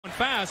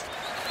fast,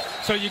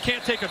 so you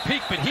can't take a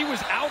peek. But he was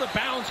out of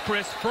bounds,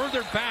 Chris,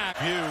 further back.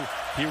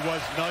 He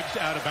was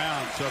nudged out of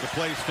bounds, so the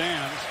play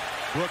stands.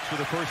 Brooks with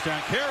a first down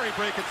carry,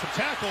 breaking some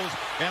tackles,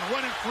 and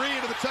running free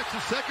into the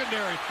Texas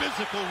secondary.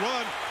 Physical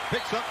run,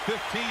 picks up 15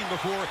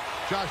 before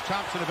Josh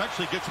Thompson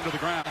eventually gets him to the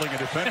ground. A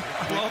defender.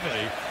 Love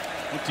it.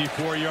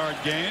 54-yard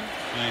gain,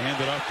 and they hand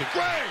it off to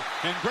Gray,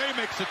 and Gray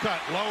makes a cut,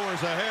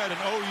 lowers ahead, and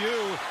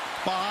OU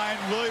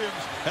behind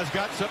Williams has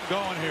got something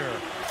going here.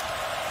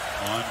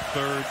 On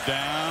third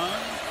down,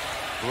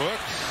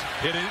 Brooks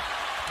hit it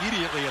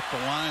immediately at the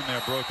line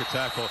there, broke a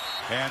tackle,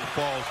 and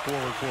falls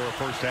forward for a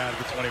first down at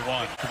the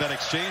 21. That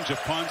exchange of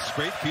punts,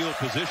 great field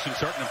position,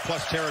 starting in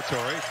plus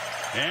territory,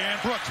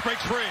 and Brooks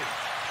breaks free.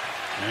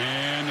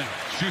 And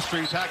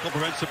shoestring tackle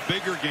prevents a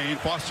bigger gain.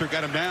 Foster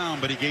got him down,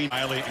 but he gained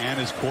Riley and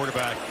his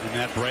quarterback in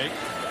that break.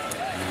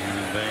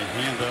 And they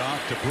hand it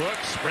off to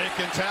Brooks.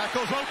 Breaking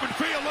tackles, open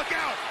field, look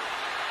out!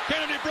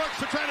 Kennedy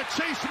Brooks are trying to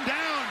chase him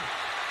down.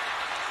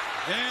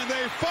 And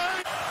they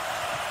fight.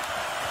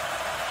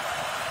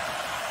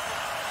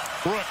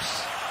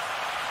 Brooks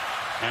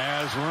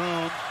has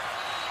room.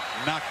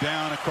 Knocked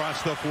down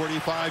across the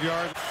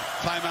 45-yard.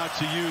 Timeout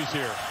to use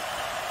here.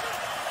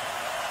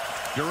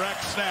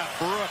 Direct snap.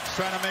 Brooks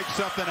trying to make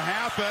something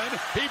happen.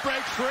 He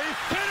breaks free.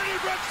 Kennedy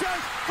Brooks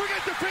says,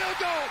 forget the field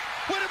goal.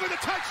 Put him with a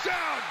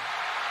touchdown.